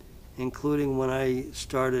really, including when I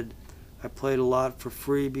started. I played a lot for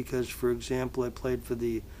free because, for example, I played for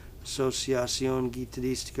the Asociación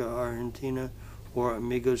Guitarrística Argentina or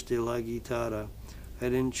Amigos de la Guitarra. I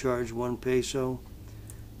didn't charge 1 peso.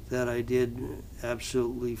 That I did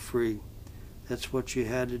absolutely free. That's what you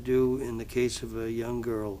had to do in the case of a young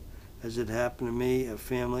girl. As it happened to me, a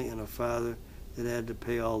family and a father that had to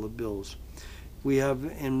pay all the bills. We have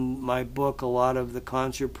in my book a lot of the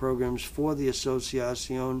concert programs for the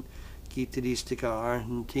Asociación Guitarrística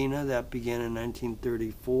Argentina that began in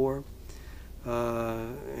 1934.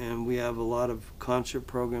 And we have a lot of concert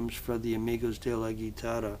programs for the Amigos de la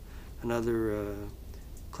Guitarra, another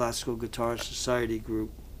classical guitar society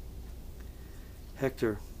group.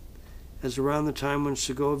 Hector: as around the time when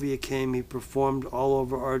Segovia came, he performed all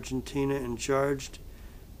over Argentina and charged?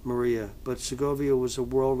 Maria: but Segovia was a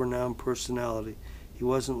world-renowned personality. He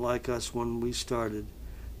wasn't like us when we started,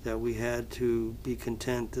 that we had to be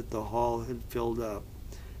content that the hall had filled up.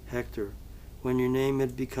 Hector: when your name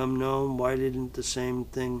had become known, why didn't the same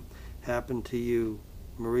thing happen to you?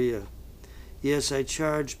 Maria: yes, I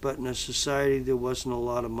charged, but in a society there wasn't a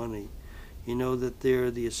lot of money. You know that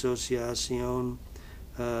there the Asociación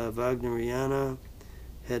Wagneriana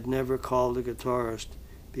had never called a guitarist.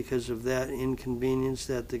 Because of that inconvenience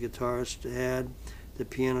that the guitarist had, the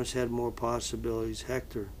pianist had more possibilities.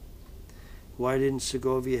 Hector: why didn't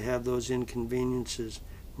Segovia have those inconveniences?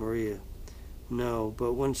 Maria: no,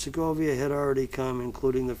 but when Segovia had already come,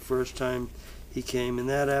 including the first time he came, in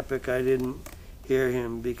that epoch I didn't hear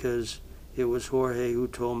him because it was Jorge who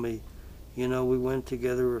told me. You know, we went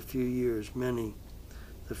together a few years, many.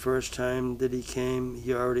 The first time that he came,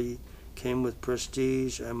 he already came with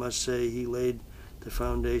prestige. I must say he laid the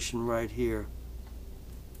foundation right here.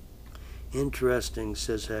 Interesting,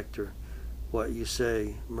 says Hector, what you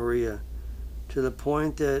say. Maria: to the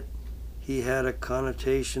point that he had a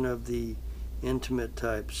connotation of the intimate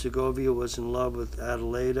type. Segovia was in love with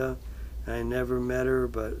Adelaida. I never met her,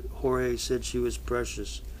 but Jorge said she was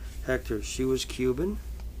precious. Hector: she was Cuban?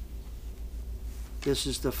 This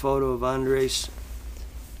is the photo of Andres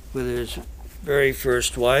with his very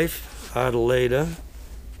first wife, Adelaida.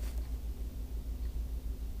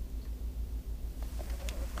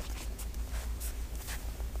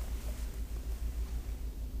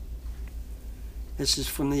 This is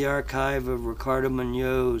from the archive of Ricardo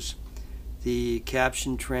Munoz. The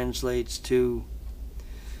caption translates to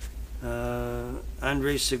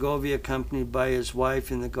Andres Segovia accompanied by his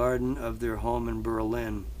wife in the garden of their home in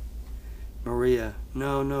Berlin. Maria: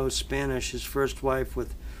 no, Spanish. His first wife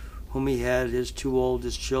with whom he had his 2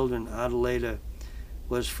 oldest children, Adelaida,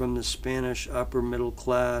 was from the Spanish upper middle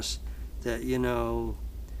class. That, you know,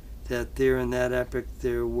 that there in that epoch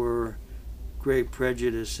there were great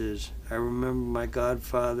prejudices. I remember my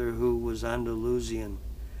godfather, who was Andalusian,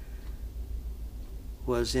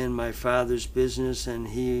 was in my father's business, and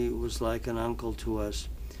he was like an uncle to us.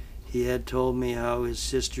 He had told me how his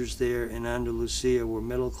sisters there in Andalusia were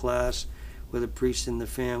middle class with a priest in the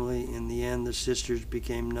family. In the end, the sisters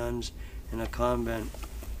became nuns in a convent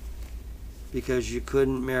because you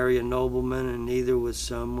couldn't marry a nobleman and neither with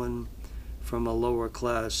someone from a lower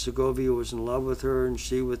class. Segovia was in love with her and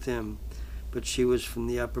she with him, but she was from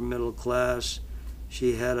the upper middle class.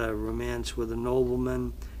 She had a romance with a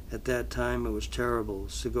nobleman. At that time, it was terrible.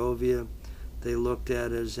 Segovia, they looked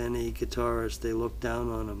at as any guitarist. They looked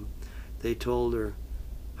down on him. They told her,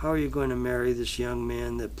 how are you going to marry this young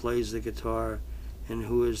man that plays the guitar? And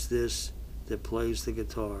who is this that plays the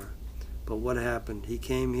guitar? But what happened? He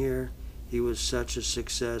came here. He was such a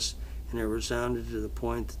success, and it resounded to the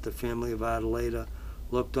point that the family of Adelaida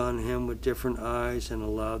looked on him with different eyes and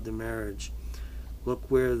allowed the marriage. Look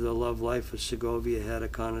where the love life of Segovia had a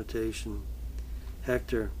connotation.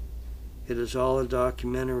 Hector: it is all a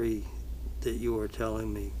documentary that you are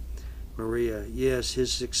telling me. Maria: yes,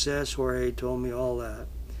 his success, Jorge told me all that.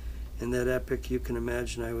 In that epoch, you can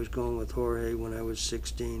imagine I was going with Jorge when I was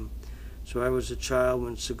 16. So I was a child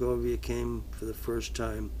when Segovia came for the first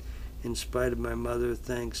time. In spite of my mother,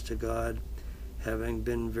 thanks to God, having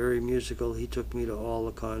been very musical, he took me to all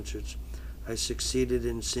the concerts. I succeeded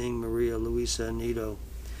in seeing Maria Luisa Anito.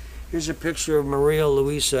 Here's a picture of Maria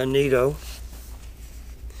Luisa Anito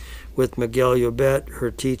with Miguel Llobet, her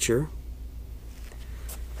teacher.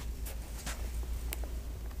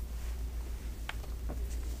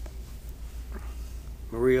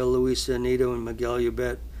 Maria Luisa Anito and Miguel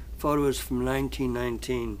Llobet. Photo is from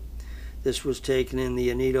 1919. This was taken in the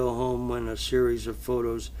Anito home when a series of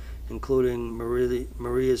photos, including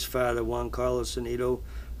Maria's father, Juan Carlos Anito,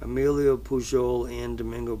 Emilio Pujol, and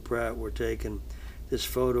Domingo Prat, were taken. This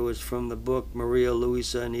photo is from the book Maria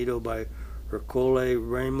Luisa Anito by Ercole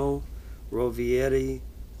Remo Rovieri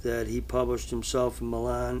that he published himself in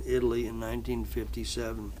Milan, Italy in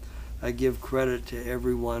 1957. I give credit to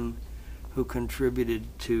everyone who contributed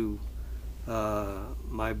to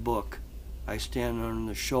my book. I stand on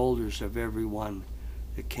the shoulders of everyone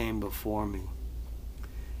that came before me.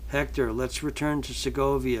 Hector, let's return to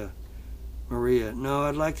Segovia. Maria, no,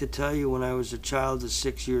 I'd like to tell you when I was a child of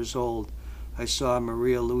 6 years old, I saw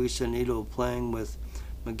Maria Luisa Anito playing with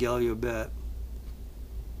Miguel Llobet.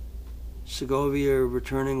 Segovia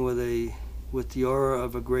returning with the aura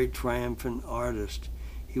of a great triumphant artist.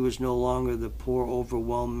 He was no longer the poor,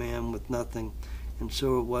 overwhelmed man with nothing, and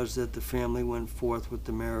so it was that the family went forth with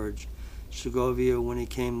the marriage. Segovia, when he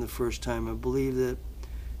came the first time, I believe that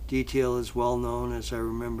detail is well known as I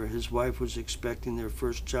remember. His wife was expecting their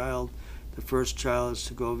first child. The first child of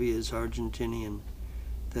Segovia is Argentinian,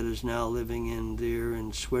 that is now living there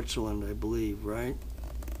in Switzerland, I believe, right?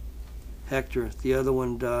 Hector, the other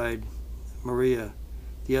one died. Maria,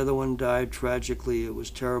 the other one died tragically. It was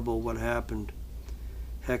terrible what happened.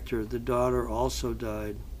 Hector, the daughter also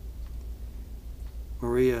died.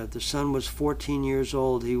 Maria, the son was 14 years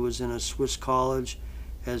old. He was in a Swiss college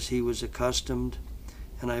as he was accustomed,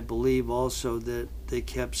 and I believe also that they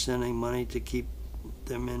kept sending money to keep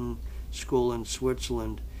them in school in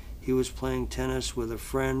Switzerland. He was playing tennis with a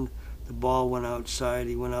friend. The ball went outside.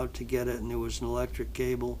 He went out to get it, and there was an electric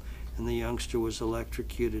cable, and the youngster was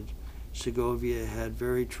electrocuted. Segovia had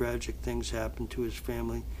very tragic things happen to his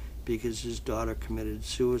family because his daughter committed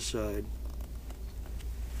suicide.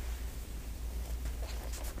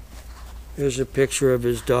 Here's a picture of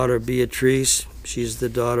his daughter Beatriz. She's the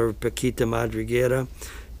daughter of Paquita Madriguera.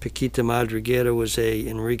 Paquita Madriguera was a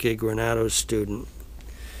Enrique Granados student.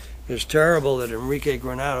 It's terrible that Enrique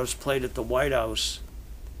Granados played at the White House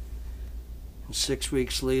and 6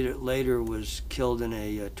 weeks later was killed in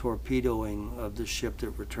a torpedoing of the ship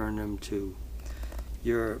that returned him to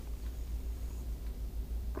Europe.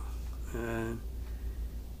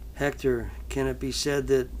 Hector, can it be said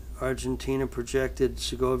that Argentina projected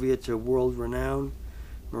Segovia to world renown?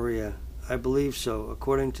 Maria, I believe so,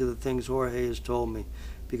 according to the things Jorge has told me,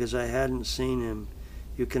 because I hadn't seen him.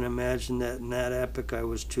 You can imagine that in that epoch I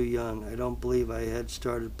was too young. I don't believe I had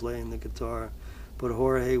started playing the guitar, but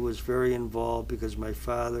Jorge was very involved because my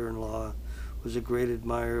father-in-law was a great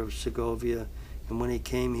admirer of Segovia, and when he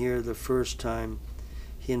came here the first time,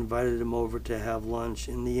 he invited him over to have lunch.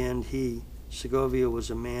 In the end, Segovia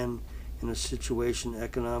was a man in a situation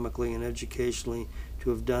economically and educationally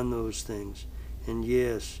to have done those things. And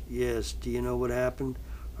yes, do you know what happened?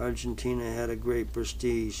 Argentina had a great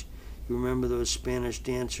prestige. You remember those Spanish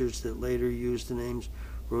dancers that later used the names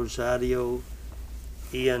Rosario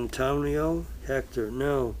y Antonio? Hector,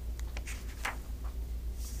 no.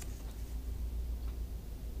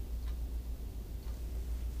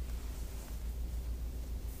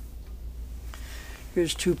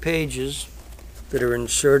 Here's 2 pages that are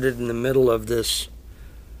inserted in the middle of this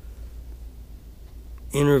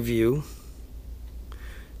interview.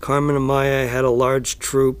 Carmen and Amaya had a large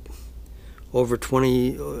troupe. Over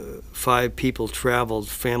 25 people traveled,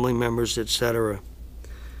 family members, etc.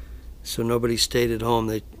 So nobody stayed at home.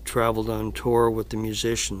 They traveled on tour with the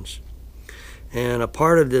musicians. And a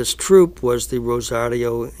part of this troupe was the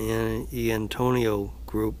Rosario y Antonio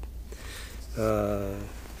group,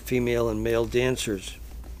 female and male dancers.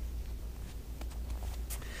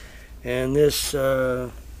 And this,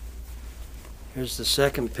 here's the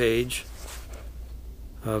second page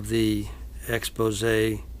of the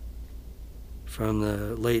expose from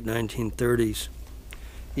the late 1930s.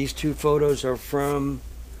 These 2 photos are from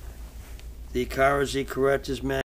the Caras y Caretas magazine.